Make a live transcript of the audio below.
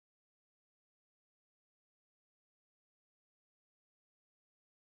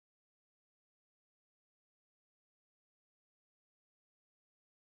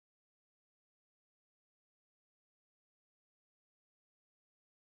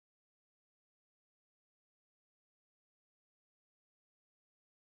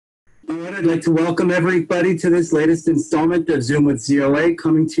All right, I'd like to welcome everybody to this latest installment of Zoom with ZOA,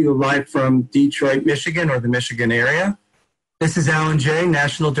 coming to you live from Detroit, Michigan, or the Michigan area. This is Alan Jay,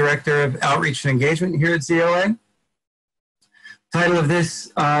 National Director of Outreach and Engagement here at ZOA. Title of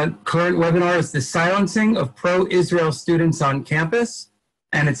this current webinar is The Silencing of Pro-Israel Students on Campus,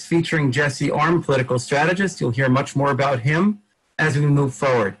 and it's featuring Jesse Orm, political strategist. You'll hear much more about him as we move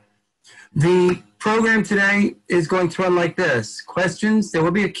forward. The program today is going to run like this. Questions, there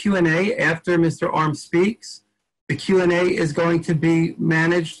will be a Q&A after Mr. Orm speaks. The Q&A is going to be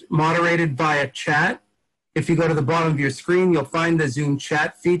moderated via chat. If you go to the bottom of your screen, you'll find the Zoom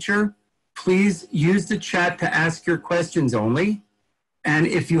chat feature. Please use the chat to ask your questions only. And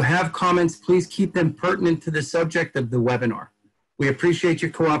if you have comments, please keep them pertinent to the subject of the webinar. We appreciate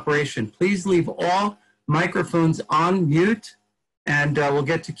your cooperation. Please leave all microphones on mute, and we'll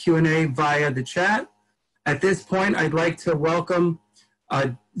get to Q&A via the chat. At this point, I'd like to welcome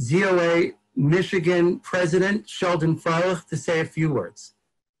ZOA Michigan President Sheldon Freilich to say a few words.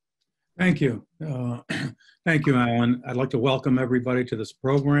 Thank you. Thank you, Alan. I'd like to welcome everybody to this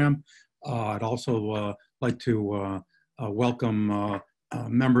program. I'd also like to welcome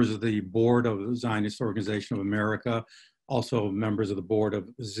members of the board of the Zionist Organization of America, also members of the board of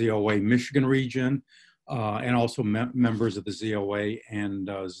ZOA Michigan region, and also members of the ZOA and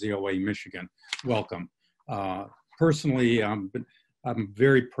ZOA Michigan. Welcome. Personally, I'm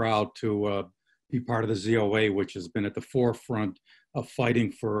very proud to be part of the ZOA, which has been at the forefront of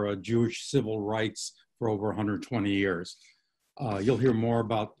fighting for Jewish civil rights for over 120 years. You'll hear more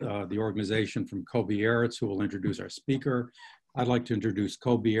about the organization from Kobi Erez, who will introduce our speaker. I'd like to introduce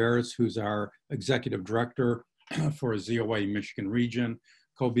Kobi Erez, who's our executive director for ZOA Michigan region.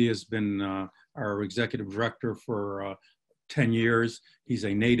 Kobi has been our executive director for 10 years. He's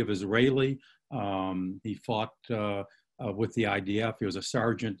a native Israeli. He fought with the IDF. He was a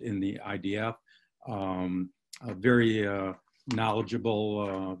sergeant in the IDF. Very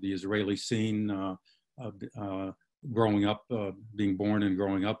knowledgeable of the Israeli scene, growing up, being born and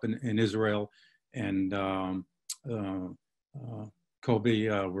growing up in Israel. And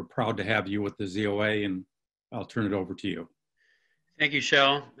Kobi, we're proud to have you with the ZOA, and I'll turn it over to you. Thank you,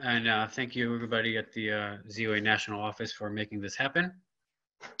 Shell, and thank you everybody at the ZOA National Office for making this happen.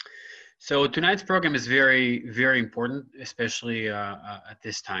 So tonight's program is very, very important, especially at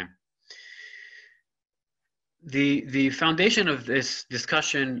this time. The foundation of this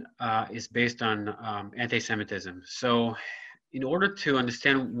discussion is based on anti-Semitism. So in order to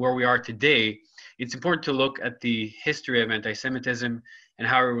understand where we are today, it's important to look at the history of anti-Semitism and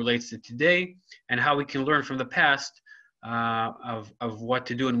how it relates to today, and how we can learn from the past of what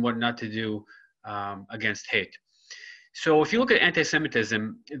to do and what not to do against hate. So if you look at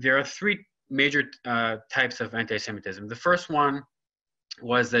anti-Semitism, there are three major types of anti-Semitism. The first one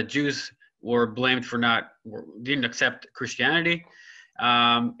was that Jews were blamed for didn't accept Christianity,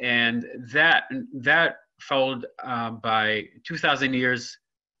 and that followed by 2,000 years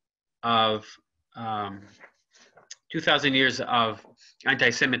of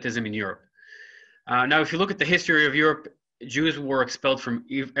anti-Semitism in Europe. Now, if you look at the history of Europe, Jews were expelled from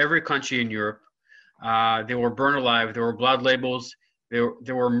every country in Europe. They were burned alive. There were blood labels.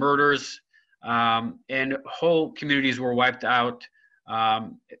 There were murders, and whole communities were wiped out.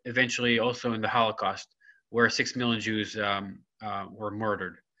 Eventually, also in the Holocaust, where 6 million Jews were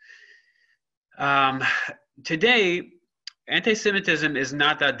murdered. Today, anti-Semitism is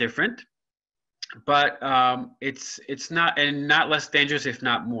not that different, but it's not less dangerous, if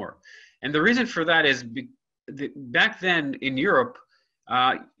not more. And the reason for that is back then in Europe,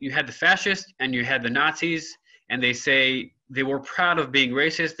 you had the fascists and you had the Nazis, and they say they were proud of being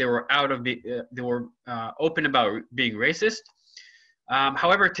racist. They were open about being racist.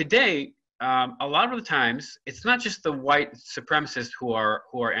 However, today, a lot of the times, it's not just the white supremacists who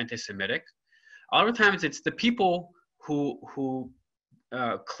are anti-Semitic. A lot of times, it's the people who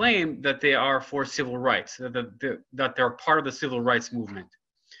claim that they are for civil rights, that they're part of the civil rights movement.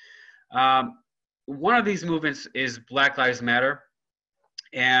 One of these movements is Black Lives Matter.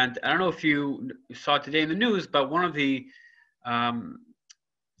 And I don't know if you saw today in the news, but one of the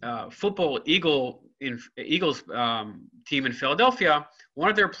football Eagles team in Philadelphia, one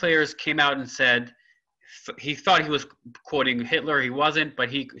of their players came out and said, he thought he was quoting Hitler. He wasn't, but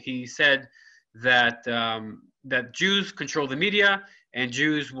he said that that Jews control the media and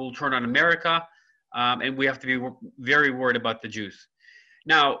Jews will turn on America, and we have to be very worried about the Jews.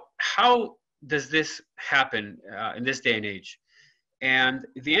 Now, how does this happen in this day and age? And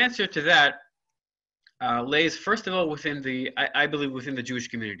the answer to that lays, first of all, I believe, within the Jewish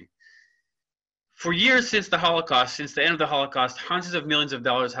community. For years since the Holocaust, since the end of the Holocaust, hundreds of millions of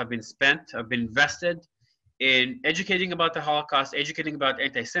dollars have been spent, have been invested in educating about the Holocaust, educating about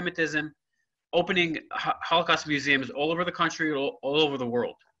anti-Semitism, opening Holocaust museums all over the country, all over the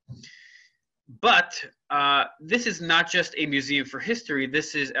world. But this is not just a museum for history.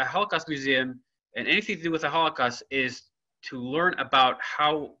 This is a Holocaust museum, and anything to do with the Holocaust is to learn about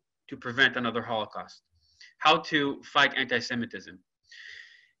how to prevent another Holocaust, how to fight anti-Semitism.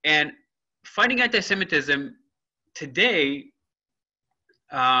 And fighting anti-Semitism today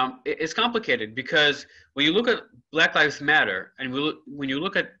is complicated, because when you look at Black Lives Matter, and when you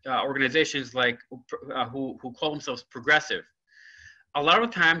look at organizations like who call themselves progressive, a lot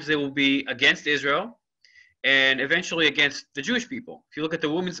of times they will be against Israel and eventually against the Jewish people. If you look at the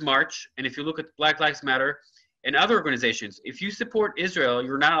Women's March, and if you look at Black Lives Matter and other organizations, if you support Israel,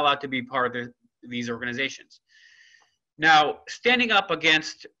 you're not allowed to be part of these organizations. Now, standing up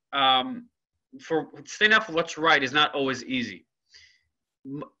against standing up for what's right is not always easy.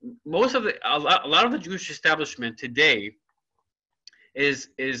 A lot of the Jewish establishment today is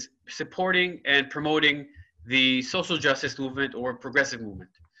supporting and promoting the social justice movement or progressive movement,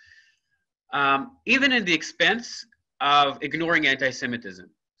 even in the expense of ignoring anti-Semitism.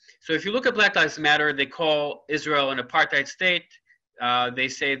 So if you look at Black Lives Matter, they call Israel an apartheid state. They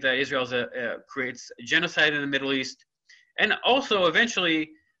say that Israel creates genocide in the Middle East, and also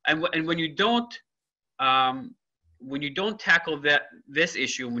eventually, and when you don't tackle this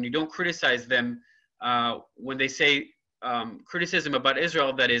issue, when you don't criticize them, when they say criticism about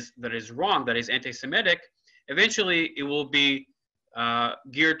Israel that is wrong, that is anti-Semitic, eventually it will be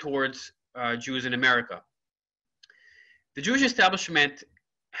geared towards Jews in America. The Jewish establishment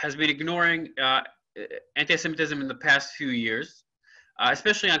has been ignoring anti-Semitism in the past few years,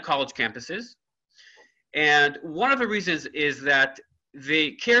 especially on college campuses. And one of the reasons is that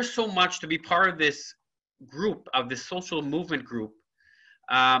they care so much to be part of this group, of this social movement group,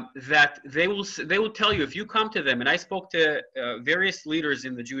 that they will tell you, if you come to them, and I spoke to various leaders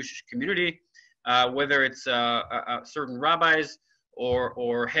in the Jewish community, whether it's certain rabbis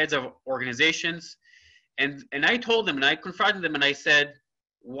or heads of organizations, and I told them, and I confronted them, and I said,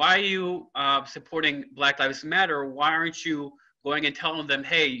 why are you supporting Black Lives Matter? Why aren't you going and telling them,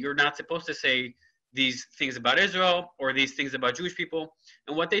 hey, you're not supposed to say these things about Israel or these things about Jewish people?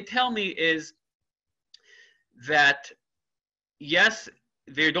 And what they tell me is that, yes,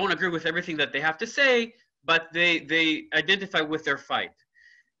 they don't agree with everything that they have to say, but they identify with their fight.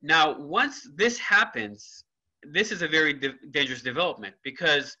 Now, once this happens, this is a very dangerous development,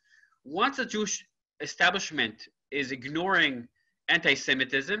 because once a Jewish establishment is ignoring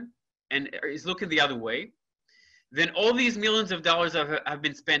anti-Semitism and is looking the other way, then all these millions of dollars have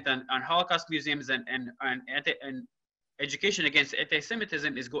been spent on Holocaust museums and education against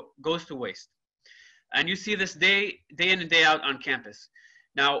anti-Semitism goes to waste. And you see this day in and day out on campus.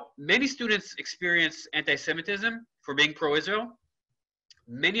 Now, many students experience anti-Semitism for being pro-Israel.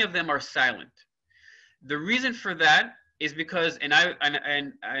 Many of them are silent. The reason for that is because, and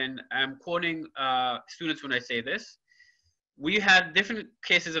I'm quoting students when I say this, we had different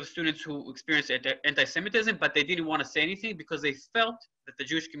cases of students who experienced anti-Semitism, but they didn't want to say anything because they felt that the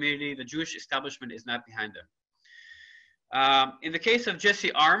Jewish community, the Jewish establishment is not behind them. In the case of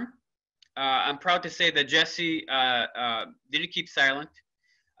Jesse Arm, I'm proud to say that Jesse didn't keep silent,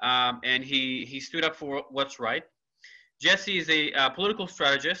 and he stood up for what's right. Jesse is a political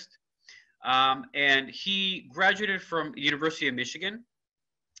strategist, and he graduated from the University of Michigan,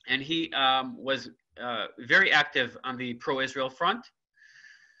 and he was very active on the pro-Israel front,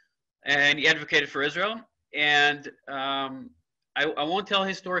 and he advocated for Israel. And I won't tell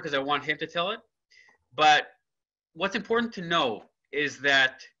his story because I want him to tell it, but what's important to know is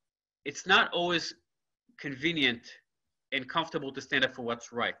that it's not always convenient and comfortable to stand up for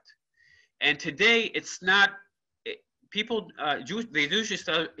what's right. And today, it's not, the Jewish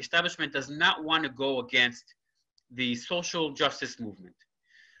establishment does not want to go against the social justice movement,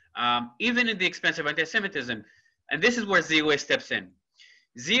 even at the expense of anti-Semitism. And this is where ZOA steps in.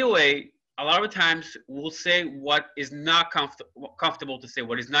 ZOA, a lot of times, will say what is not comfortable to say,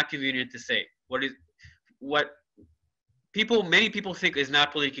 what is not convenient to say, what many people think is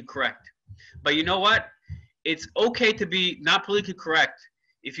not politically correct. But you know what? It's okay to be not politically correct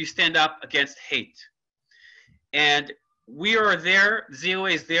if you stand up against hate. And we are there,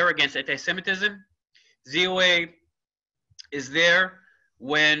 ZOA is there against anti-Semitism. ZOA is there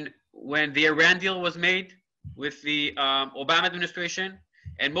when the Iran deal was made with the Obama administration,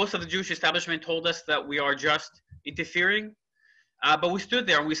 and most of the Jewish establishment told us that we are just interfering. But we stood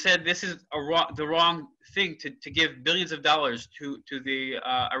there and we said this is the wrong thing to give billions of dollars to the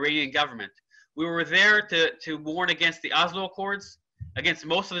Iranian government. We were there to warn against the Oslo Accords, against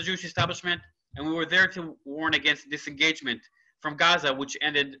most of the Jewish establishment, and we were there to warn against disengagement from Gaza, which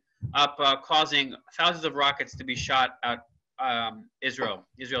ended up causing thousands of rockets to be shot at Israel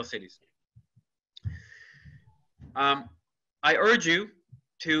cities. I urge you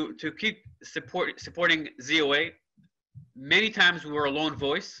to keep supporting ZOA. Many times we were a lone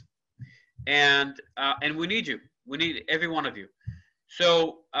voice, and we need you. We need every one of you.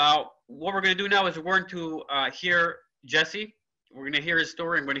 So what we're going to do now is we're going to hear Jesse. We're going to hear his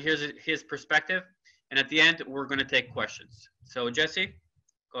story, and we're going to hear his perspective. And at the end, we're going to take questions. So Jesse,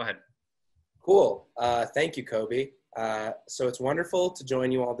 go ahead. Cool. Thank you, Kobi. So it's wonderful to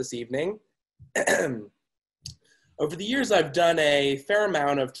join you all this evening. Over the years, I've done a fair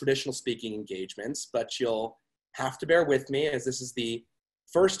amount of traditional speaking engagements, but you'll have to bear with me as this is the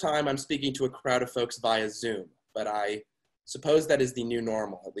first time I'm speaking to a crowd of folks via Zoom, but I suppose that is the new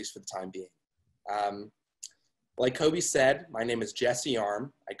normal, at least for the time being. Like Kobi said, my name is Jesse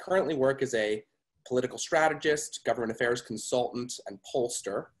Arm. I currently work as a political strategist, government affairs consultant, and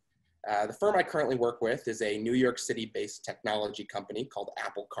pollster. The firm I currently work with is a New York City-based technology company called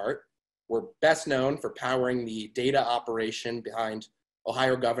Applecart. We're best known for powering the data operation behind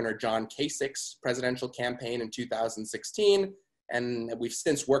Ohio Governor John Kasich's presidential campaign in 2016, and we've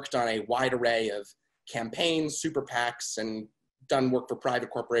since worked on a wide array of campaigns, super PACs, and done work for private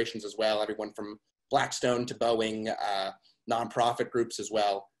corporations as well, everyone from Blackstone to Boeing, nonprofit groups as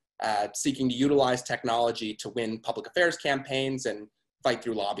well, seeking to utilize technology to win public affairs campaigns and fight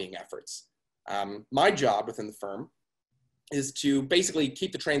through lobbying efforts. My job within the firm is to basically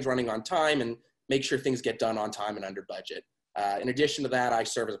keep the trains running on time and make sure things get done on time and under budget. In addition to that, I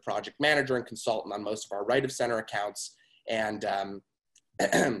serve as a project manager and consultant on most of our right of center accounts, and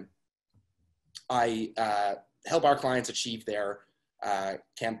I help our clients achieve their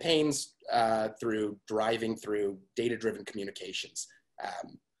campaigns through driving through data-driven communications.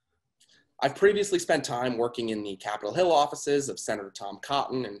 I've previously spent time working in the Capitol Hill offices of Senator Tom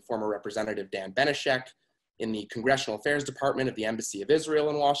Cotton and former Representative Dan Benishek, in the Congressional Affairs Department of the Embassy of Israel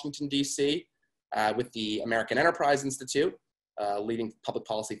in Washington, D.C., with the American Enterprise Institute, leading public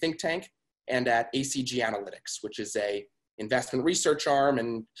policy think tank, and at ACG Analytics, which is a investment research arm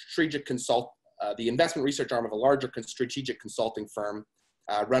and the investment research arm of a larger strategic consulting firm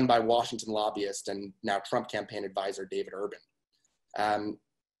run by Washington lobbyist and now Trump campaign advisor David Urban.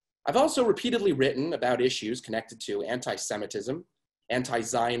 I've also repeatedly written about issues connected to anti-Semitism,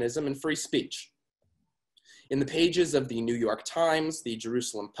 anti-Zionism, and free speech. In the pages of the New York Times, the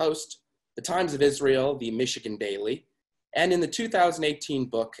Jerusalem Post, the Times of Israel, the Michigan Daily, and in the 2018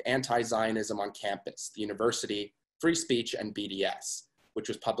 book, Anti-Zionism on Campus, the University, Free Speech, and BDS, which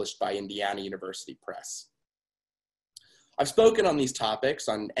was published by Indiana University Press. I've spoken on these topics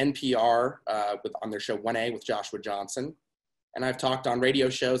on NPR on their show 1A with Joshua Johnson, and I've talked on radio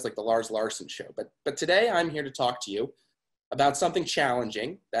shows like the Lars Larson Show. But today I'm here to talk to you about something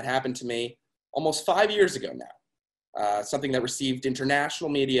challenging that happened to me almost 5 years ago now, something that received international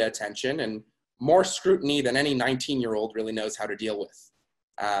media attention and more scrutiny than any 19-year-old really knows how to deal with.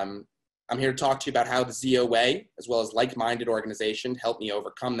 I'm here to talk to you about how the ZOA, as well as like-minded organizations, helped me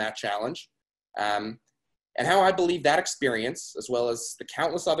overcome that challenge, and how I believe that experience, as well as the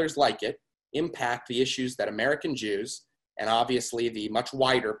countless others like it, impact the issues that American Jews, and obviously the much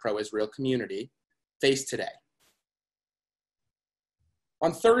wider pro-Israel community, face today.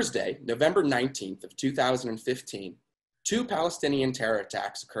 On Thursday, November 19th of 2015, 2 Palestinian terror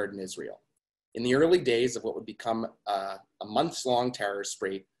attacks occurred in Israel in the early days of what would become a months-long terror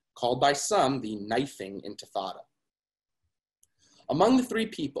spree called by some the knifing intifada. Among the 3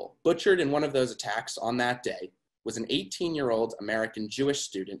 people butchered in one of those attacks on that day was an 18-year-old American Jewish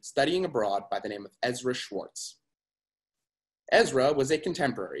student studying abroad by the name of Ezra Schwartz. Ezra was a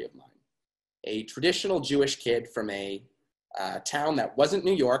contemporary of mine, a traditional Jewish kid from a town that wasn't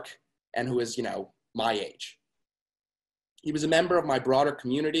New York and who was, my age. He was a member of my broader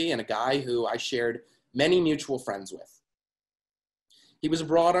community and a guy who I shared many mutual friends with. He was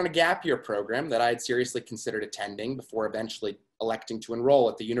abroad on a gap year program that I had seriously considered attending before eventually electing to enroll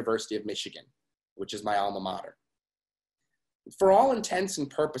at the University of Michigan, which is my alma mater. For all intents and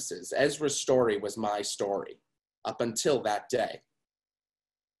purposes, Ezra's story was my story up until that day.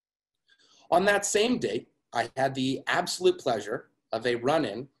 On that same date, I had the absolute pleasure of a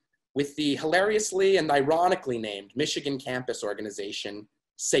run-in with the hilariously and ironically named Michigan campus organization,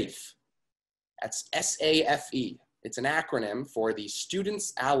 SAFE. That's S-A-F-E. It's an acronym for the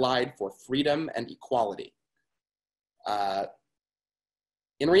Students Allied for Freedom and Equality.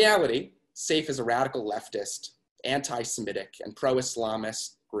 In reality, SAFE is a radical leftist, anti-Semitic, and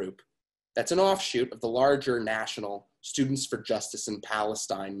pro-Islamist group that's an offshoot of the larger national Students for Justice in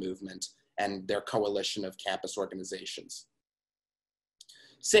Palestine movement and their coalition of campus organizations.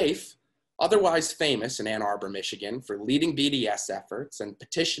 SAFE, otherwise famous in Ann Arbor, Michigan, for leading BDS efforts and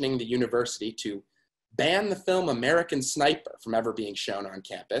petitioning the university to ban the film American Sniper from ever being shown on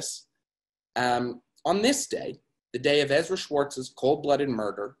campus. On this day, the day of Ezra Schwartz's cold-blooded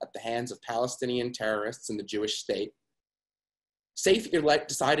murder at the hands of Palestinian terrorists in the Jewish state, SAFE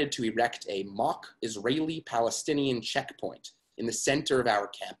decided to erect a mock Israeli-Palestinian checkpoint in the center of our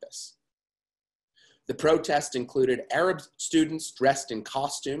campus. The protest included Arab students dressed in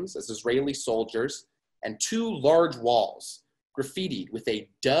costumes as Israeli soldiers and 2 large walls graffitied with a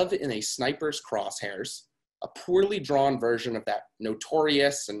dove in a sniper's crosshairs, a poorly drawn version of that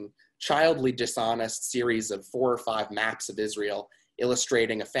notorious and childly dishonest series of 4 or 5 maps of Israel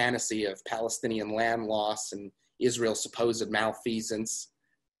illustrating a fantasy of Palestinian land loss and Israel's supposed malfeasance.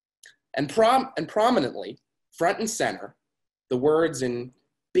 And prominently, front and center, the words in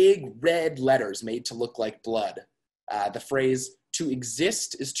big red letters made to look like blood, the phrase, "To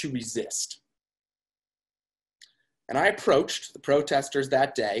exist is to resist." And I approached the protesters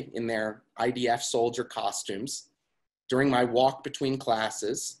that day in their IDF soldier costumes during my walk between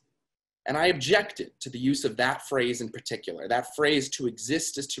classes, and I objected to the use of that phrase in particular, that phrase, "To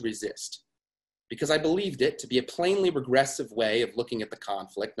exist is to resist," because I believed it to be a plainly regressive way of looking at the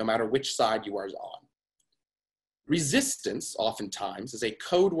conflict, no matter which side you are on. Resistance, oftentimes, is a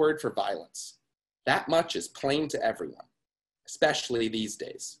code word for violence. That much is plain to everyone, especially these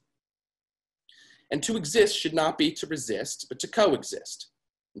days. And to exist should not be to resist, but to coexist.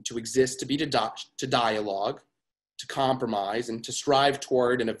 And to exist to be to dialogue, to compromise, and to strive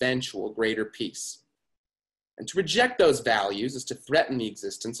toward an eventual greater peace. And to reject those values is to threaten the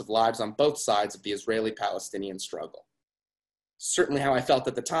existence of lives on both sides of the Israeli-Palestinian struggle. Certainly how I felt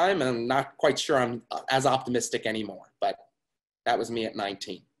at the time, and I'm not quite sure I'm as optimistic anymore, but that was me at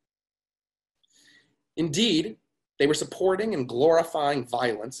 19. Indeed, they were supporting and glorifying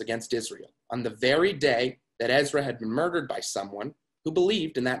violence against Israel on the very day that Ezra had been murdered by someone who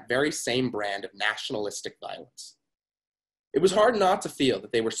believed in that very same brand of nationalistic violence. It was hard not to feel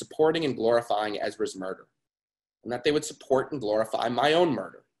that they were supporting and glorifying Ezra's murder, and that they would support and glorify my own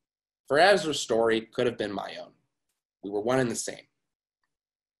murder, for Ezra's story could have been my own. We were one and the same.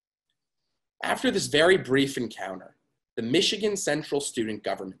 After this very brief encounter, the Michigan Central Student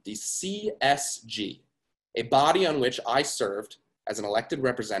Government, the CSG, a body on which I served as an elected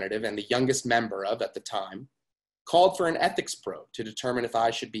representative and the youngest member of at the time, called for an ethics probe to determine if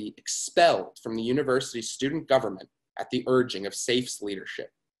I should be expelled from the university's student government at the urging of SAFE's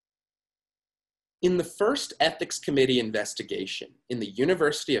leadership. In the first ethics committee investigation in the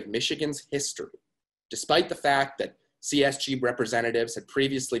University of Michigan's history, despite the fact that CSG representatives had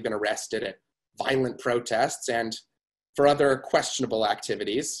previously been arrested at violent protests and for other questionable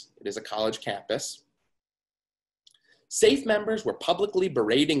activities, it is a college campus, SAFE members were publicly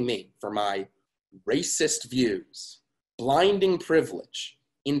berating me for my racist views, blinding privilege,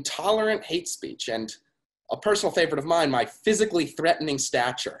 intolerant hate speech, and a personal favorite of mine, my physically threatening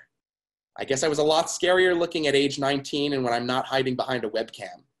stature. I guess I was a lot scarier looking at age 19 and when I'm not hiding behind a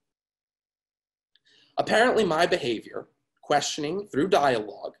webcam. Apparently my behavior, questioning through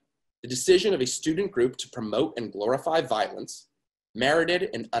dialogue, the decision of a student group to promote and glorify violence, merited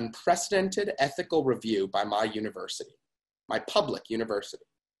an unprecedented ethical review by my university, my public university.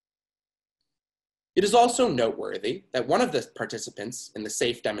 It is also noteworthy that one of the participants in the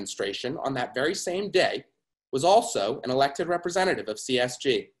SAFE demonstration on that very same day was also an elected representative of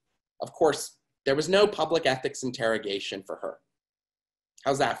CSG. Of course, there was no public ethics interrogation for her.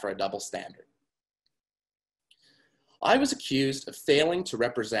 How's that for a double standard? I was accused of failing to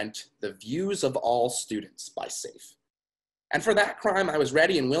represent the views of all students by SAFE. And for that crime, I was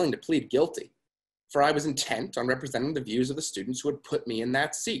ready and willing to plead guilty, for I was intent on representing the views of the students who had put me in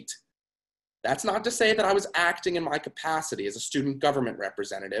that seat. That's not to say that I was acting in my capacity as a student government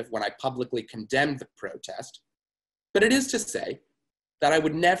representative when I publicly condemned the protest, but it is to say that I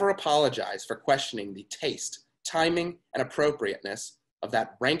would never apologize for questioning the taste, timing, and appropriateness of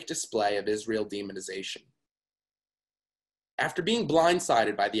that rank display of Israel demonization. After being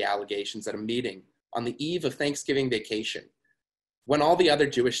blindsided by the allegations at a meeting on the eve of Thanksgiving vacation, when all the other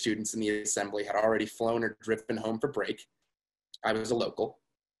Jewish students in the assembly had already flown or driven home for break, I was a local,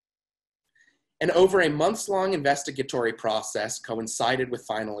 and over a months-long investigatory process coincided with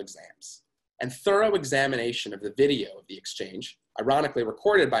final exams and thorough examination of the video of the exchange, ironically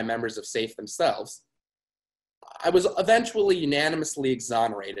recorded by members of SAFE themselves, I was eventually unanimously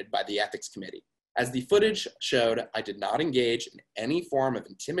exonerated by the ethics committee As the footage showed, I did not engage in any form of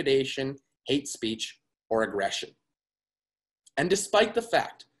intimidation, hate speech, or aggression. And despite the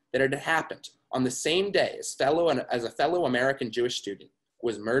fact that it had happened on the same day as a fellow American Jewish student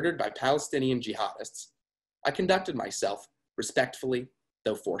was murdered by Palestinian jihadists, I conducted myself respectfully,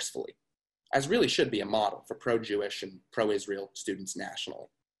 though forcefully, as really should be a model for pro-Jewish and pro-Israel students nationally.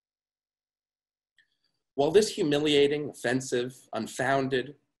 While this humiliating, offensive,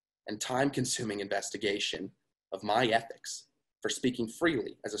 unfounded, and time-consuming investigation of my ethics for speaking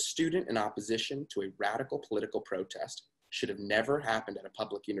freely as a student in opposition to a radical political protest should have never happened at a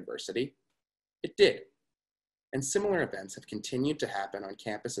public university, it did. And similar events have continued to happen on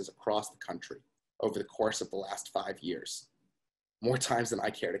campuses across the country over the course of the last 5 years, more times than I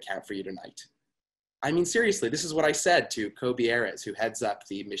care to count for you tonight. I mean, seriously, this is what I said to Kobi Erez, who heads up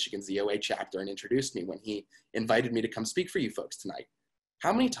the Michigan ZOA chapter and introduced me when he invited me to come speak for you folks tonight.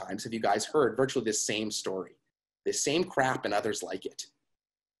 How many times have you guys heard virtually this same story, this same crap and others like it?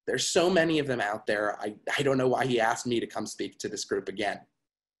 There's so many of them out there. I don't know why he asked me to come speak to this group again.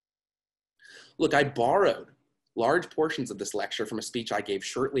 Look, I borrowed large portions of this lecture from a speech I gave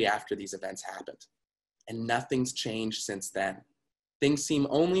shortly after these events happened, and nothing's changed since then. Things seem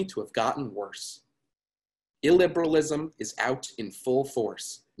only to have gotten worse. Illiberalism is out in full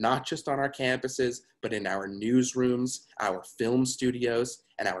force, not just on our campuses, but in our newsrooms, our film studios,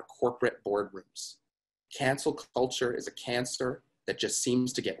 and our corporate boardrooms. Cancel culture is a cancer that just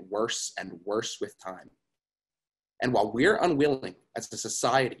seems to get worse and worse with time. And while we're unwilling as a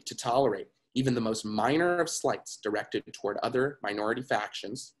society to tolerate even the most minor of slights directed toward other minority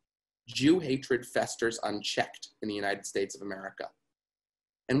factions, Jew hatred festers unchecked in the United States of America.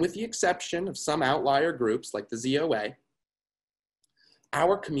 And with the exception of some outlier groups like the ZOA,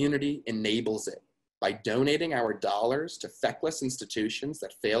 our community enables it by donating our dollars to feckless institutions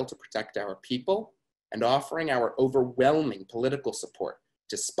that fail to protect our people and offering our overwhelming political support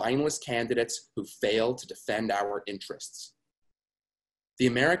to spineless candidates who fail to defend our interests. The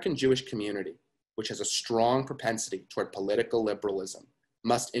American Jewish community, which has a strong propensity toward political liberalism,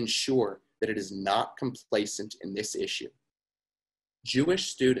 must ensure that it is not complacent in this issue. Jewish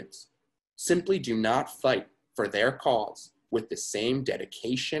students simply do not fight for their cause with the same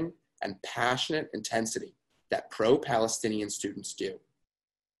dedication and passionate intensity that pro-Palestinian students do.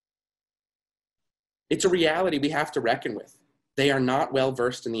 It's a reality we have to reckon with. They are not well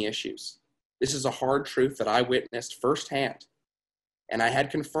versed in the issues. This is a hard truth that I witnessed firsthand, and I had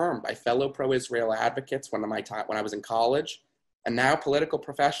confirmed by fellow pro-Israel advocates when I was in college, and now political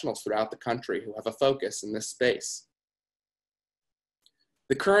professionals throughout the country who have a focus in this space.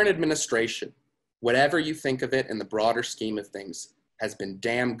 The current administration, whatever you think of it in the broader scheme of things, has been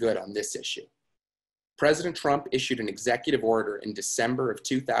damn good on this issue. President Trump issued an executive order in December of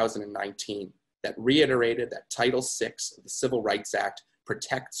 2019 that reiterated that Title VI of the Civil Rights Act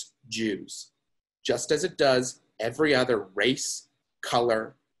protects Jews, just as it does every other race,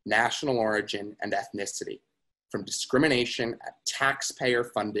 color, national origin, and ethnicity, from discrimination at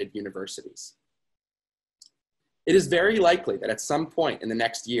taxpayer-funded universities. It is very likely that at some point in the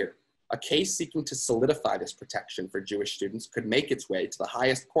next year, a case seeking to solidify this protection for Jewish students could make its way to the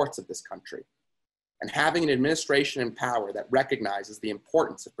highest courts of this country. And having an administration in power that recognizes the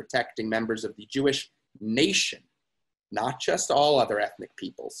importance of protecting members of the Jewish nation, not just all other ethnic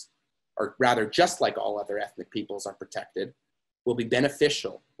peoples, or rather just like all other ethnic peoples are protected, will be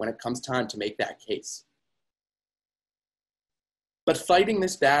beneficial when it comes time to make that case. But fighting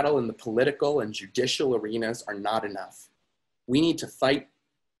this battle in the political and judicial arenas are not enough. We need to fight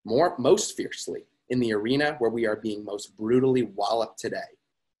most fiercely in the arena where we are being most brutally walloped today,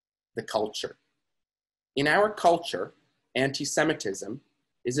 the culture. In our culture, anti-Semitism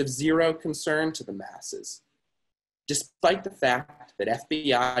is of zero concern to the masses, despite the fact that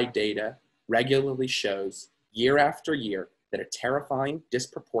FBI data regularly shows year after year that a terrifying,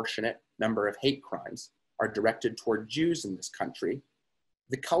 disproportionate number of hate crimes are directed toward Jews in this country.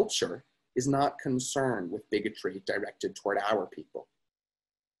 The culture is not concerned with bigotry directed toward our people.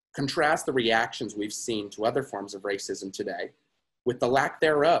 Contrast the reactions we've seen to other forms of racism today with the lack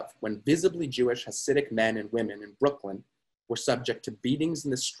thereof when visibly Jewish Hasidic men and women in Brooklyn were subject to beatings in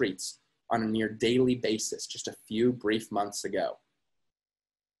the streets on a near daily basis just a few brief months ago.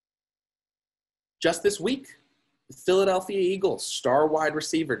 Just this week, the Philadelphia Eagles star wide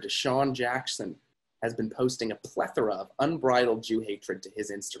receiver Deshaun Jackson has been posting a plethora of unbridled Jew hatred to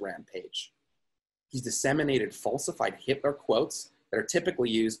his Instagram page. He's disseminated falsified Hitler quotes that are typically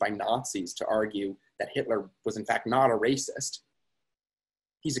used by Nazis to argue that Hitler was in fact not a racist.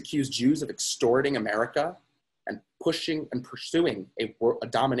 He's accused Jews of extorting America and pushing and pursuing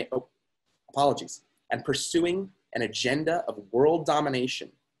and pursuing an agenda of world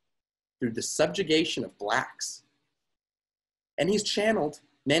domination through the subjugation of blacks. And he's channeled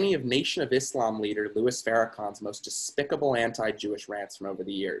many of Nation of Islam leader Louis Farrakhan's most despicable anti-Jewish rants from over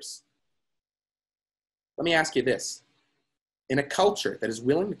the years. Let me ask you this. In a culture that is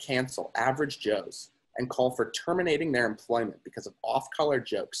willing to cancel average Joes and call for terminating their employment because of off-color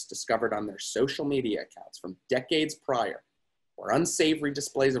jokes discovered on their social media accounts from decades prior, or unsavory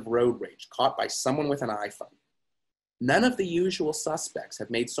displays of road rage caught by someone with an iPhone, none of the usual suspects have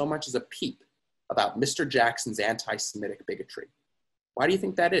made so much as a peep about Mr. Jackson's anti-Semitic bigotry. Why do you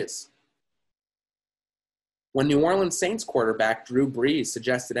think that is? When New Orleans Saints quarterback Drew Brees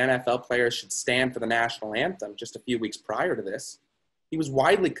suggested NFL players should stand for the national anthem just a few weeks prior to this, he was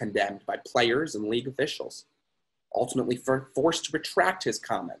widely condemned by players and league officials, ultimately forced to retract his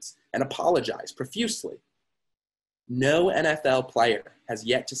comments and apologize profusely. No NFL player has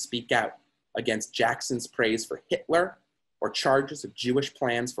yet to speak out against Jackson's praise for Hitler or charges of Jewish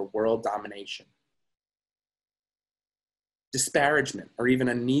plans for world domination. Disparagement or even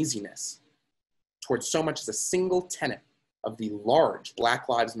uneasiness towards so much as a single tenet of the large Black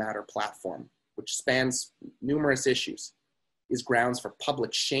Lives Matter platform, which spans numerous issues, is grounds for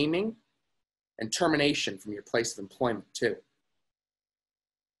public shaming and termination from your place of employment too.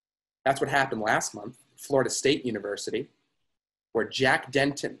 That's what happened last month at Florida State University, where Jack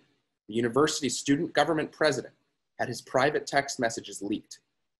Denton, the university's student government president, had his private text messages leaked,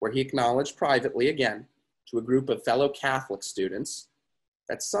 where he acknowledged privately again to a group of fellow Catholic students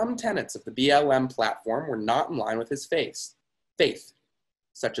that some tenets of the BLM platform were not in line with his faith,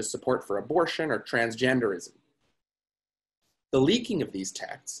 such as support for abortion or transgenderism. The leaking of these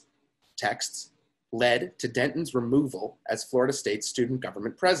texts led to Denton's removal as Florida State's student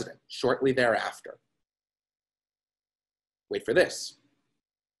government president shortly thereafter. Wait for this.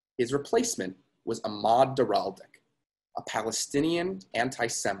 His replacement was Ahmad Daraldik, a Palestinian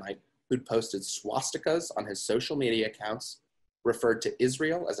anti-Semite who'd posted swastikas on his social media accounts, referred to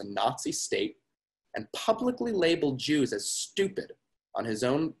Israel as a Nazi state, and publicly labeled Jews as stupid on his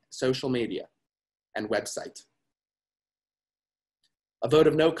own social media and website. A vote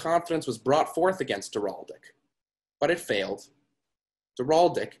of no confidence was brought forth against Daraldik, but it failed.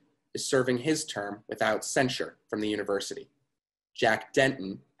 Daraldik is serving his term without censure from the university. Jack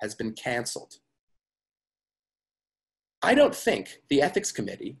Denton has been canceled. I don't think the ethics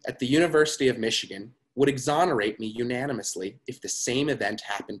committee at the University of Michigan would exonerate me unanimously if the same event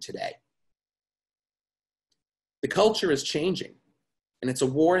happened today. The culture is changing, and it's a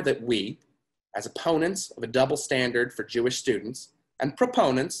war that we, as opponents of a double standard for Jewish students and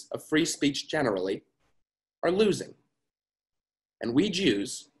proponents of free speech generally, are losing. And we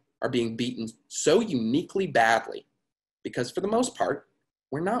Jews are being beaten so uniquely badly because, for the most part,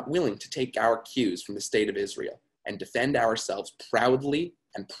 we're not willing to take our cues from the state of Israel and defend ourselves proudly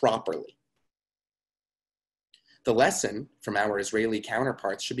and properly. The lesson from our Israeli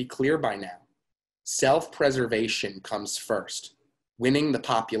counterparts should be clear by now. Self-preservation comes first. Winning the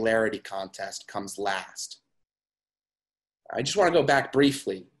popularity contest comes last. I just want to go back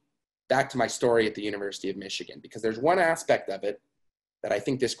briefly, back to my story at the University of Michigan, because there's one aspect of it that I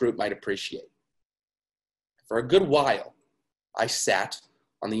think this group might appreciate. For a good while, I sat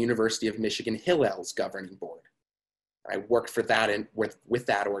on the University of Michigan Hillel's governing board. I worked for that with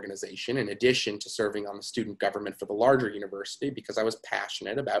that organization, in addition to serving on the student government for the larger university, because I was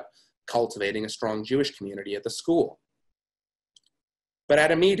passionate about cultivating a strong Jewish community at the school. But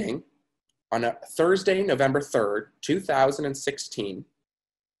at a meeting on a Thursday, November 3rd, 2016,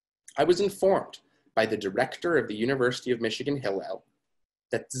 I was informed by the director of the University of Michigan Hillel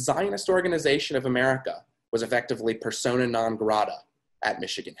that the Zionist Organization of America was effectively persona non grata at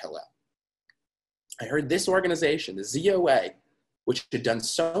Michigan Hillel. I heard this organization, the ZOA, which had done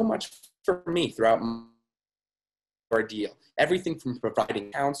so much for me throughout my ordeal, everything from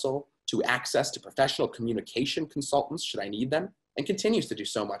providing counsel to access to professional communication consultants should I need them, and continues to do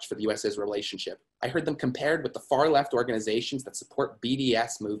so much for the US-Israel relationship. I heard them compared with the far-left organizations that support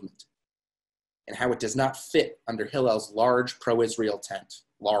BDS movement and how it does not fit under Hillel's large pro-Israel tent.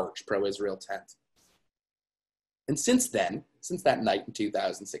 And since then, since that night in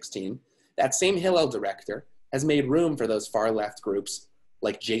 2016, that same Hillel director has made room for those far-left groups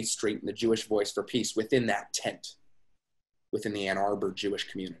like J Street and the Jewish Voice for Peace within that tent, within the Ann Arbor Jewish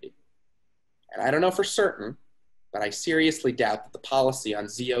community. And I don't know for certain, but I seriously doubt that the policy on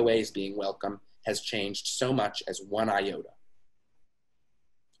ZOAs being welcome has changed so much as one iota.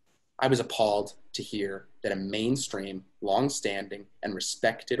 I was appalled to hear that a mainstream, long-standing, and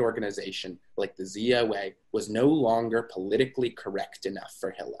respected organization like the ZOA was no longer politically correct enough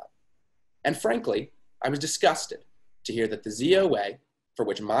for Hillel. And frankly, I was disgusted to hear that the ZOA, for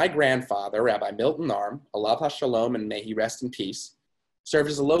which my grandfather, Rabbi Milton Arm, Alav HaShalom, and may he rest in peace, served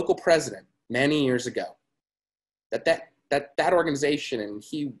as a local president many years ago, that organization and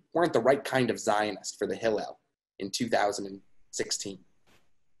he weren't the right kind of Zionist for the Hillel in 2016.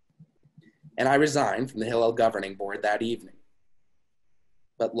 And I resigned from the Hillel governing board that evening.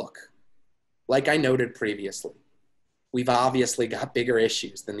 But look, like I noted previously, we've obviously got bigger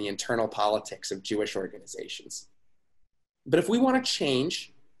issues than the internal politics of Jewish organizations. But if we want to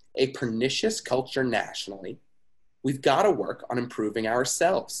change a pernicious culture nationally, we've got to work on improving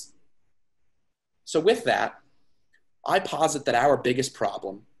ourselves. So with that, I posit that our biggest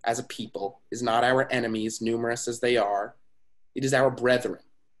problem as a people is not our enemies, numerous as they are. It is our brethren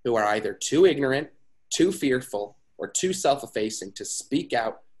who are either too ignorant, too fearful, or too self-effacing to speak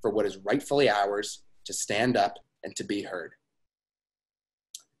out for what is rightfully ours, to stand up and to be heard.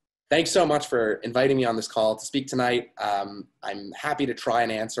 Thanks so much for inviting me on this call to speak tonight. I'm happy to try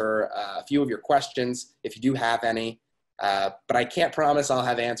and answer a few of your questions if you do have any, but I can't promise I'll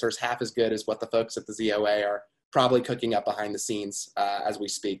have answers half as good as what the folks at the ZOA are probably cooking up behind the scenes as we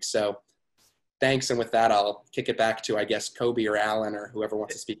speak. So thanks, and with that, I'll kick it back to, I guess, Kobi or Alan or whoever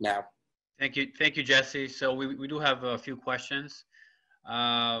wants to speak now. Thank you, Jesse. So we do have a few questions.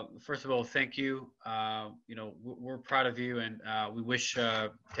 First of all, thank you. We're proud of you, and we wish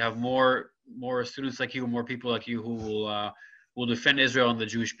to have more students like you, more people like you who will defend Israel and the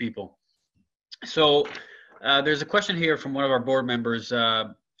Jewish people. So there's a question here from one of our board members.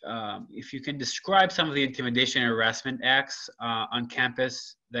 If you can describe some of the intimidation and harassment acts on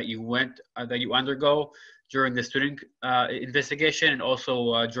campus that you undergo during the student investigation, and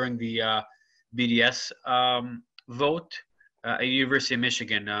also during the BDS vote at University of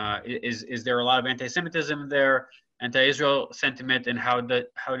Michigan. Is there a lot of anti-Semitism there, anti-Israel sentiment, and how did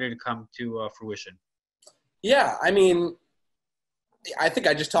it come to fruition? Yeah, I mean, I think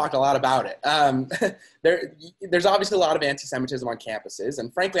I just talked a lot about it. There's obviously a lot of anti-Semitism on campuses,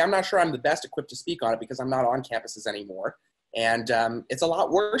 and frankly, I'm not sure I'm the best equipped to speak on it because I'm not on campuses anymore, and it's a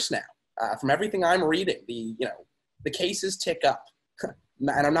lot worse now. From everything I'm reading, the cases tick up,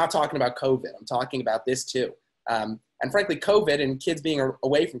 and I'm not talking about COVID. I'm talking about this too. And frankly, COVID and kids being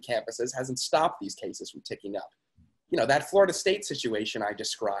away from campuses hasn't stopped these cases from ticking up. That Florida State situation I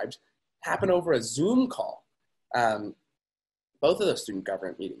described happened over a Zoom call. Both of those student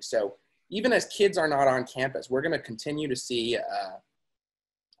government meetings. So even as kids are not on campus, we're going to continue to see a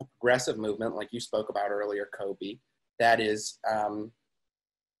progressive movement, like you spoke about earlier, Kobi, that is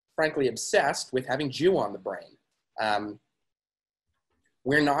frankly obsessed with having Jew on the brain.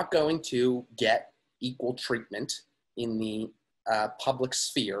 We're not going to get equal treatment in the public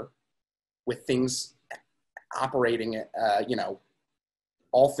sphere with things operating,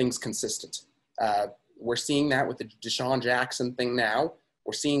 all things consistent. We're seeing that with the Deshaun Jackson thing now.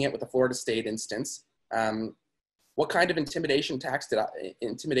 We're seeing it with the Florida State instance. What kind of intimidation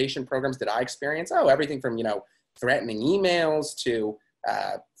programs did I experience? Oh, everything from, threatening emails to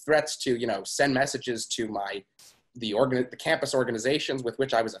threats to, send messages to the campus organizations with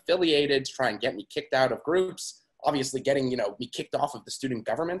which I was affiliated to try and get me kicked out of groups. Obviously getting, me kicked off of the student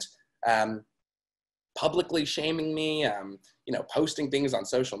government. Publicly shaming me, posting things on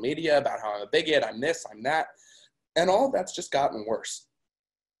social media about how I'm a bigot, I'm this, I'm that. And all that's just gotten worse.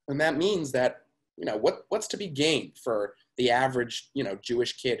 And that means that, what's to be gained for the average,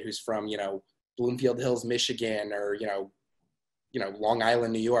 Jewish kid who's from, Bloomfield Hills, Michigan, or, Long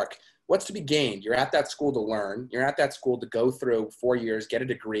Island, New York. What's to be gained? You're at that school to learn. You're at that school to go through 4 years, get a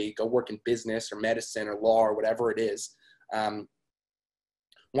degree, go work in business or medicine or law or whatever it is.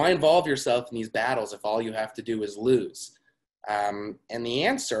 Why involve yourself in these battles if all you have to do is lose? And the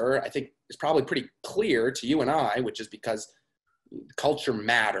answer, I think, is probably pretty clear to you and I, which is because culture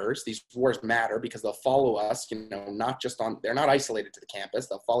matters. These wars matter because they'll follow us, they're not isolated to the campus.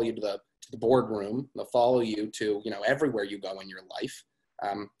 They'll follow you to the boardroom. They'll follow you to, everywhere you go in your life.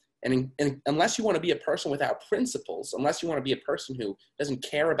 And unless you want to be a person without principles, unless you want to be a person who doesn't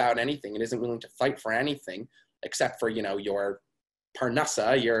care about anything and isn't willing to fight for anything except for, your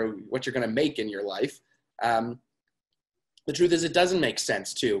parnassa, what you're going to make in your life. The truth is, it doesn't make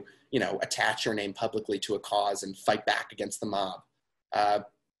sense to, attach your name publicly to a cause and fight back against the mob.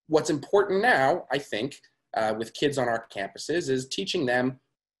 What's important now, I think, with kids on our campuses is teaching them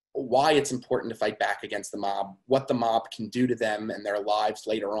why it's important to fight back against the mob, what the mob can do to them and their lives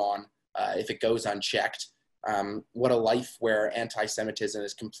later on if it goes unchecked, what a life where anti-Semitism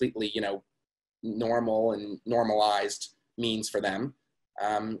is completely, normal and normalized means for them.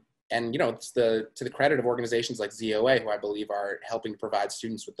 and it's to the credit of organizations like ZOA, who I believe are helping to provide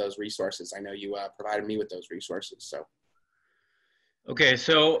students with those resources. I know you provided me with those resources. So. Okay,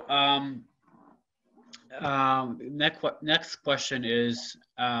 so next question is,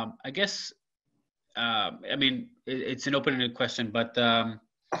 I guess, I mean, it's an open-ended question, but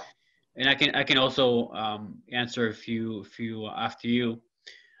and I can also answer a few after you.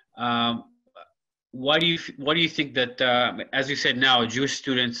 Why do you think that, as you said now, Jewish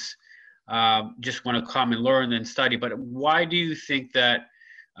students just want to come and learn and study, but why do you think that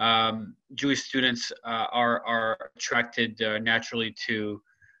Jewish students are attracted naturally to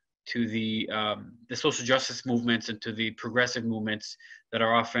the social justice movements and to the progressive movements that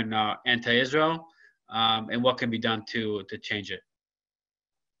are often anti-Israel, and what can be done to change it?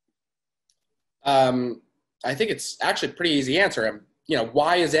 I think it's actually a pretty easy answer.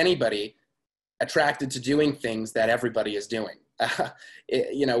 Why is anybody attracted to doing things that everybody is doing?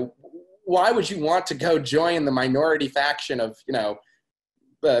 Why would you want to go join the minority faction of,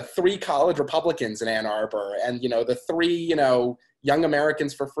 the 3 college Republicans in Ann Arbor and, the 3, Young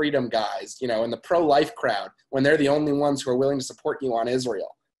Americans for Freedom guys, and the pro-life crowd, when they're the only ones who are willing to support you on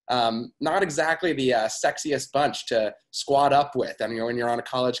Israel? Not exactly the sexiest bunch to squad up with, when you're on a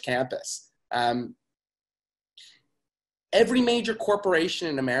college campus. Every major corporation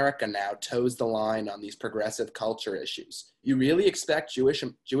in America now toes the line on these progressive culture issues. You really expect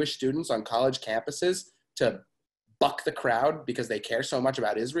Jewish students on college campuses to buck the crowd because they care so much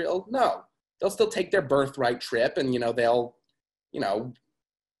about Israel? No, they'll still take their birthright trip, and they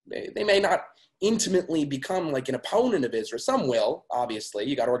may not intimately become like an opponent of Israel. Some will, obviously.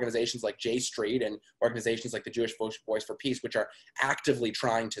 You got organizations like J Street and organizations like the Jewish Voice for Peace, which are actively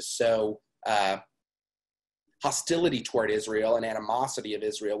trying to sow hostility toward Israel and animosity of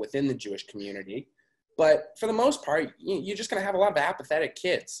Israel within the Jewish community. But for the most part, you're just going to have a lot of apathetic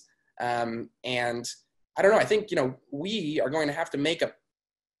kids. And I don't know, I think, we are going to have to make a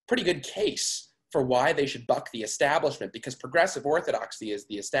pretty good case for why they should buck the establishment, because progressive orthodoxy is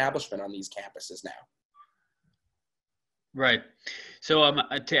the establishment on these campuses now. Right. So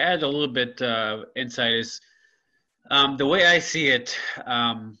to add a little bit insight is, the way I see it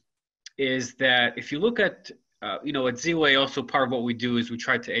is that if you look at, at ZOA, also part of what we do is we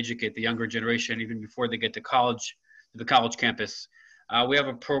try to educate the younger generation even before they get to college, the college campus. We have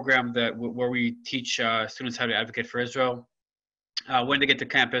a program where we teach students how to advocate for Israel when they get to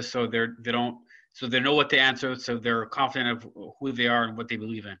campus, so they know what to answer, so they're confident of who they are and what they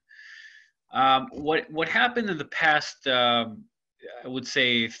believe in. What happened in the past, I would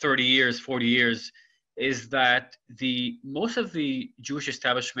say 30 years, 40 years, is that most of the Jewish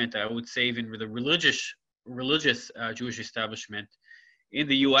establishment, I would say even the religious Jewish establishment in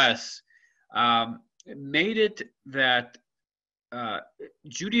the U.S. Made it that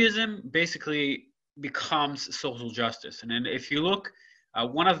Judaism basically becomes social justice. And then if you look,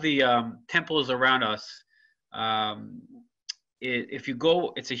 one of the temples around us, if you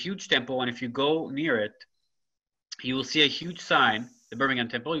go, it's a huge temple, and if you go near it, you will see a huge sign, the Birmingham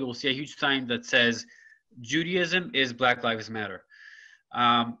Temple, you will see a huge sign that says, Judaism is Black Lives Matter.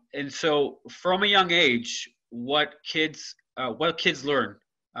 And so from a young age, what kids learn,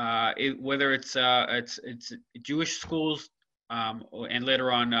 whether it's Jewish schools, and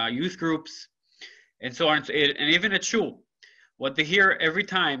later on youth groups, and so on, and even at shul, what they hear every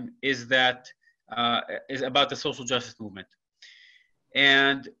time is about the social justice movement.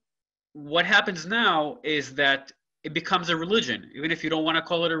 And what happens now is that it becomes a religion, even if you don't want to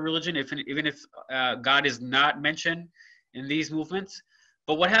call it a religion, even if God is not mentioned in these movements.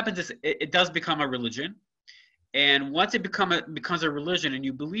 But what happens is it does become a religion. And once it becomes a religion and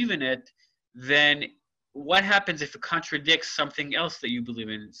you believe in it, then what happens if it contradicts something else that you believe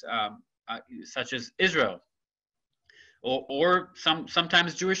in, such as Israel, or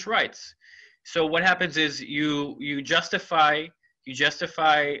sometimes Jewish rights? So what happens is you justify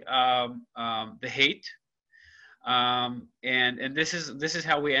the hate, and this is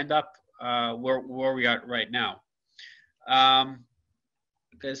how we end up where we are right now.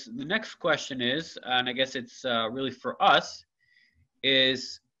 Because the next question is, and I guess it's really for us,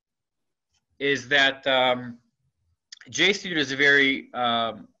 is that J Street is very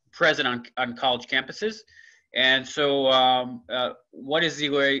present on college campuses, and so what is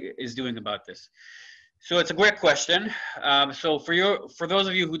ZOA is doing about this? So it's a great question. So for those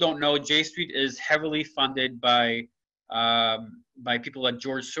of you who don't know, J Street is heavily funded by people like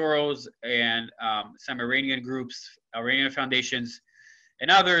George Soros and some Iranian groups, Iranian foundations, and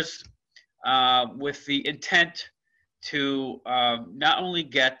others, with the intent to not only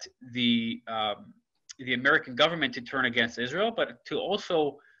get the American government to turn against Israel, but to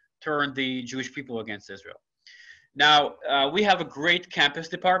also turn the Jewish people against Israel. Now, we have a great campus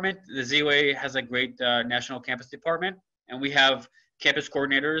department. The ZOA has a great national campus department, and we have campus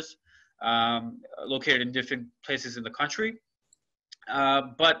coordinators located in different places in the country.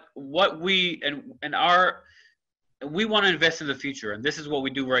 But what we we want to invest in the future, and this is what we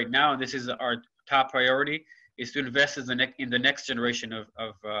do right now, and this is our top priority, is to invest in the next generation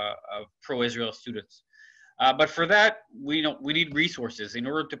of pro-Israel students. But for that, we need resources. In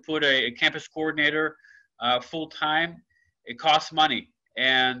order to put a campus coordinator full-time, it costs money,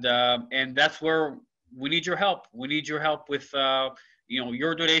 and that's where we need your help. We need your help with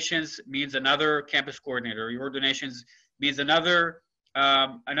your donations means another campus coordinator. Your donations means another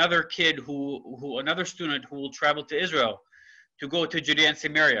kid another student who will travel to Israel to go to Judea and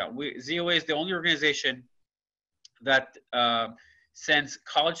Samaria. ZOA is the only organization that sends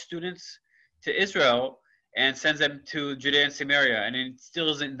college students to Israel and sends them to Judea and Samaria, and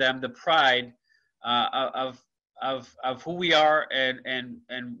instills in them the pride of who we are and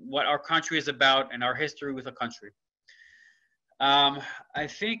what our country is about and our history with the country. I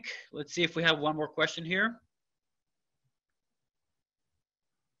think, let's see if we have one more question here.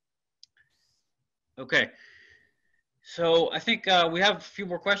 Okay, so I think we have a few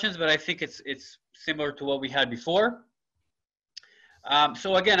more questions, but I think it's similar to what we had before.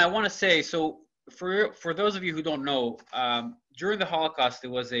 So again, I want to say, so for those of you who don't know, during the Holocaust,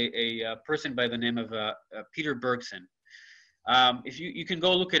 there was a person by the name of Peter Bergson. If you can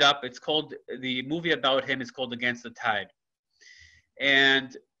go look it up, it's called, the movie about him is called Against the Tide.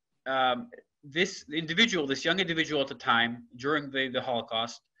 And this young individual at the time, during the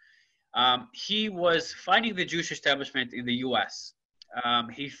Holocaust, he was fighting the Jewish establishment in the US.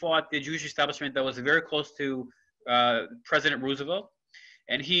 He fought the Jewish establishment that was very close to President Roosevelt.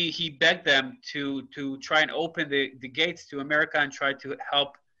 And he begged them to try and open the gates to America and try to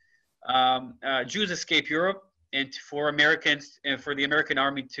help Jews escape Europe, and for Americans and for the American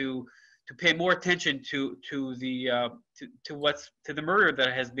army to pay more attention to the murder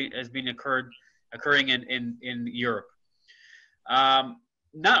that has been occurring in Europe.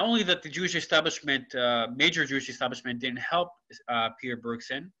 Not only that the Jewish establishment, major Jewish establishment, didn't help Peter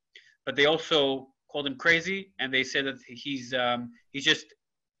Bergson, but they also called him crazy, and they said that he's just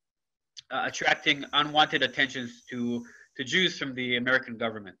attracting unwanted attentions to Jews from the American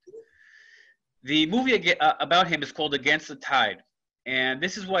government. The movie about him is called Against the Tide, and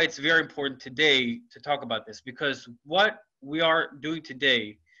this is why it's very important today to talk about this, because what we are doing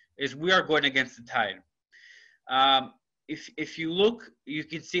today is we are going against the tide. If you look, you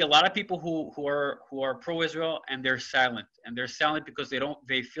can see a lot of people who are pro-Israel, and they're silent, because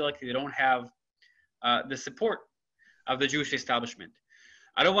they feel like they don't have the support of the Jewish establishment.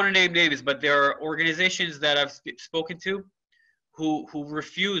 I don't want to name names, but there are organizations that I've spoken to who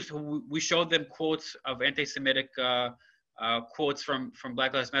refused. Who we showed them quotes of anti-Semitic quotes from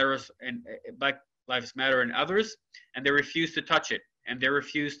Black Lives Matter and others, and they refused to touch it, and they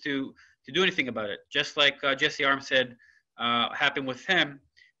refused to do anything about it. Just like Jesse Arm said happened with him,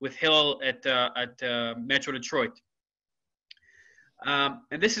 with Hillel at Metro Detroit.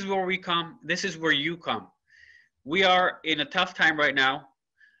 And this is where we come. This is where you come. We are in a tough time right now.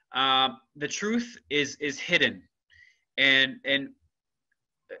 The truth is hidden, and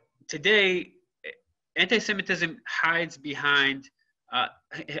today, anti-Semitism hides behind,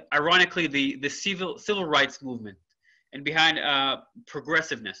 ironically, the civil rights movement, and behind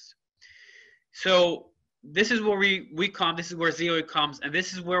progressiveness. So this is where we come. This is where ZOA comes, and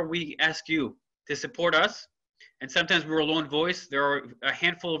this is where we ask you to support us. And sometimes we're a lone voice. There are a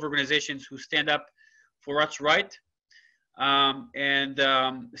handful of organizations who stand up for what's right.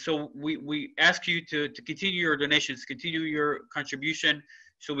 So we ask you to continue your donations, continue your contribution,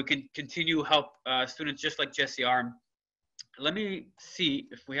 so we can continue help students just like Jesse Arm. Let me see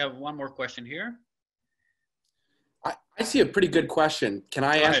if we have one more question here. I see a pretty good question. Can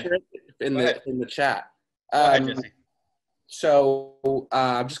I answer it in the chat? Go ahead, Jesse. So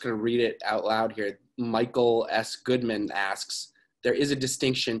I'm just going to read it out loud here. Michael S. Goodman asks, there is a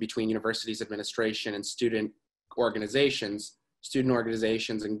distinction between universities administration and student organizations. Student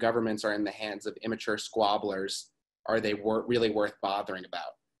organizations and governments are in the hands of immature squabblers. Are they really worth bothering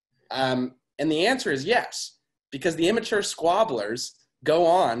about? And the answer is yes, because the immature squabblers go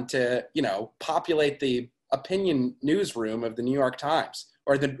on to, populate the opinion newsroom of the New York Times,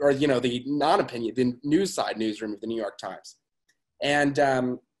 or the non-opinion, the news side newsroom of the New York Times. And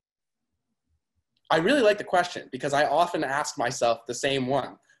I really like the question, because I often ask myself the same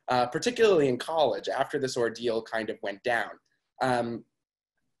one, particularly in college after this ordeal kind of went down.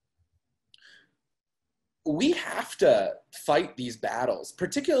 we have to fight these battles,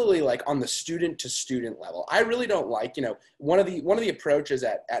 particularly like on the student to student level. I really don't like, one of the approaches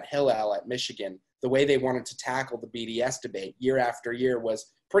at Hillel at Michigan, the way they wanted to tackle the BDS debate year after year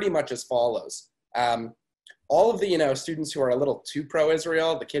was pretty much as follows. All of the, students who are a little too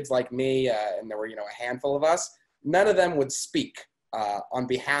pro-Israel, the kids like me, and there were, a handful of us, none of them would speak on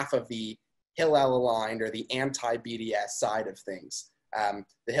behalf of the Hillel aligned or the anti-BDS side of things.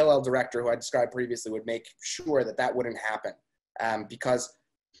 The Hillel director, who I described previously, would make sure that that wouldn't happen because,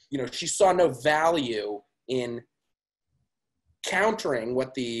 she saw no value in countering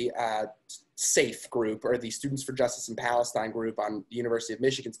what the SAFE group, or the Students for Justice in Palestine group on the University of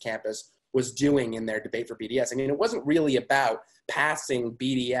Michigan's campus, was doing in their debate for BDS. I mean, it wasn't really about passing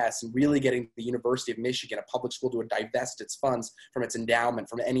BDS and really getting the University of Michigan, a public school, to divest its funds from its endowment,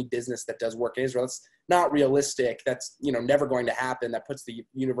 from any business that does work in Israel. That's not realistic. That's, never going to happen. That puts the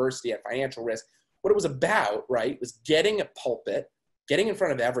university at financial risk. What it was about, right, was getting a pulpit, getting in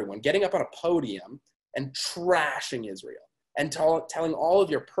front of everyone, getting up on a podium and trashing Israel and telling all of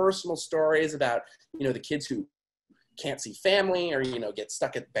your personal stories about, the kids who can't see family or, get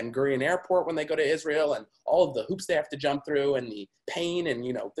stuck at Ben Gurion Airport when they go to Israel, and all of the hoops they have to jump through and the pain, and,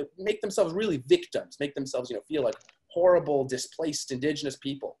 make themselves really victims, make themselves, feel like horrible, displaced indigenous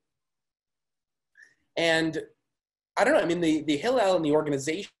people. And I don't know, I mean, the Hillel and the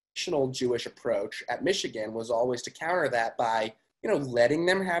organizational Jewish approach at Michigan was always to counter that by, letting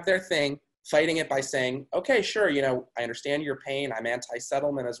them have their thing, fighting it by saying, okay, sure, I understand your pain. I'm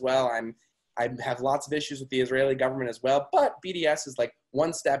anti-settlement as well. I have lots of issues with the Israeli government as well, but BDS is like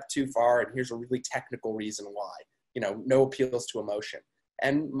one step too far, and here's a really technical reason why, no appeals to emotion.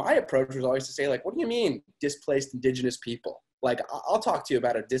 And my approach was always to say, like, what do you mean displaced indigenous people? Like, I'll talk to you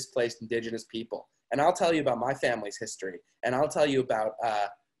about a displaced indigenous people, and I'll tell you about my family's history, and I'll tell you about,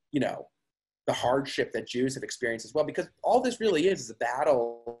 the hardship that Jews have experienced as well, because all this really is a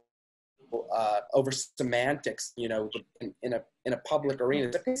battle over semantics, in a public arena.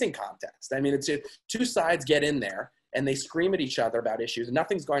 It's a pissing contest. I mean, it's two sides get in there and they scream at each other about issues, and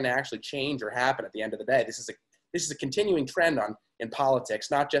nothing's going to actually change or happen at the end of the day. This is a continuing trend in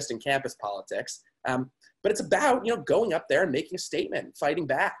politics, not just in campus politics. But it's about, going up there and making a statement, and fighting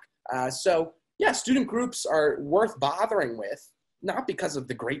back. So yeah, student groups are worth bothering with, not because of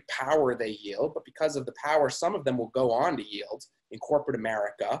the great power they yield, but because of the power some of them will go on to yield in corporate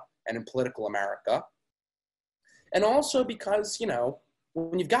America and in political America. And also because,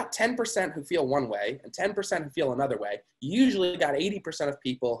 when you've got 10% who feel one way and 10% who feel another way, you usually got 80% of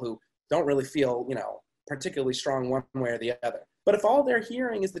people who don't really feel, particularly strong one way or the other. But if all they're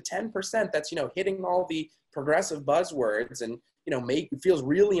hearing is the 10% that's, hitting all the progressive buzzwords and, feels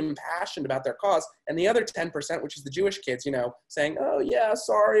really impassioned about their cause, and the other 10%, which is the Jewish kids, saying, oh yeah,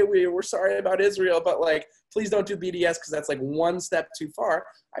 sorry, we're sorry about Israel, but like, please don't do BDS because that's like one step too far.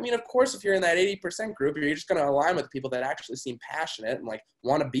 I mean, of course, if you're in that 80% group, you're just going to align with people that actually seem passionate and like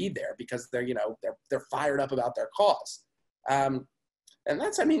want to be there because they're, they're fired up about their cause. And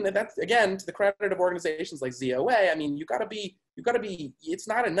that's again, to the credit of organizations like ZOA. I mean, you gotta be, it's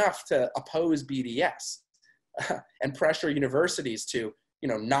not enough to oppose BDS and pressure universities to,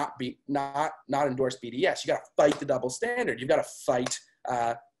 not endorse BDS. You gotta fight the double standard. You've gotta fight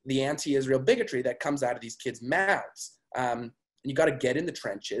the anti-Israel bigotry that comes out of these kids' mouths. And you gotta get in the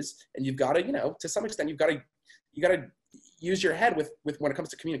trenches, and you've gotta, to some extent, you gotta use your head with when it comes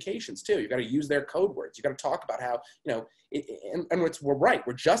to communications too. You got to use their code words. You got to talk about how, we're right.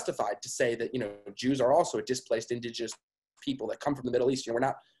 We're justified to say that, Jews are also a displaced indigenous people that come from the Middle East. We're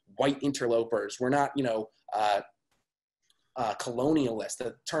not white interlopers. We're not, colonialists,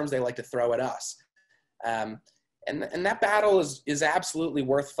 the terms they like to throw at us. And that battle is absolutely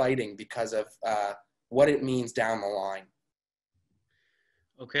worth fighting because of what it means down the line.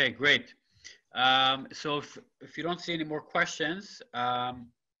 Okay, great. So if you don't see any more questions,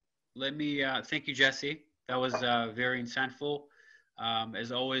 let me thank you, Jesse. That was very insightful.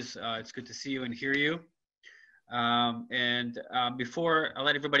 As always, it's good to see you and hear you. Before I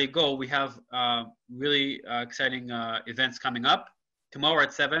let everybody go, we have really exciting events coming up. Tomorrow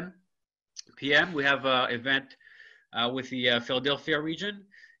at 7 p.m., we have an event with the Philadelphia region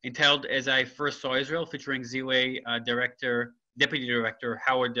entitled As I First Saw Israel, featuring ZOA Deputy Director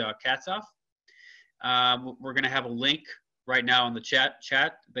Howard Katzoff. We're going to have a link right now in the chat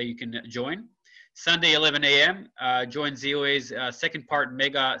that you can join. Sunday, 11 a.m., join ZOA's second part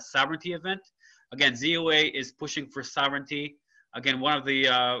mega sovereignty event. Again, ZOA is pushing for sovereignty. Again, one of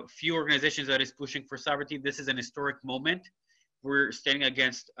the few organizations that is pushing for sovereignty. This is an historic moment. We're standing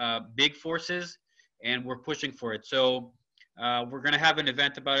against big forces, and we're pushing for it. So We're going to have an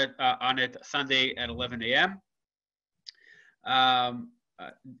event about it on it Sunday at 11 a.m.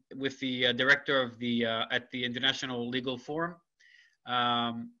 With the director of the at the International Legal Forum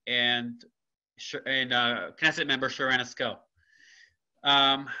and Knesset member Sharon Eskel.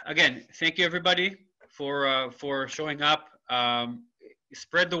 Again, thank you everybody for showing up.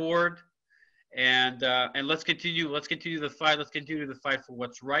 Spread the word, and let's continue the fight. Let's continue the fight for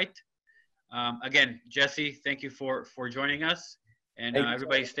what's right. Again, Jesse, thank you for joining us, and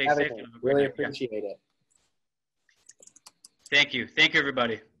everybody stay safe. Really appreciate it. Thank you,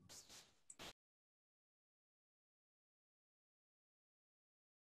 everybody.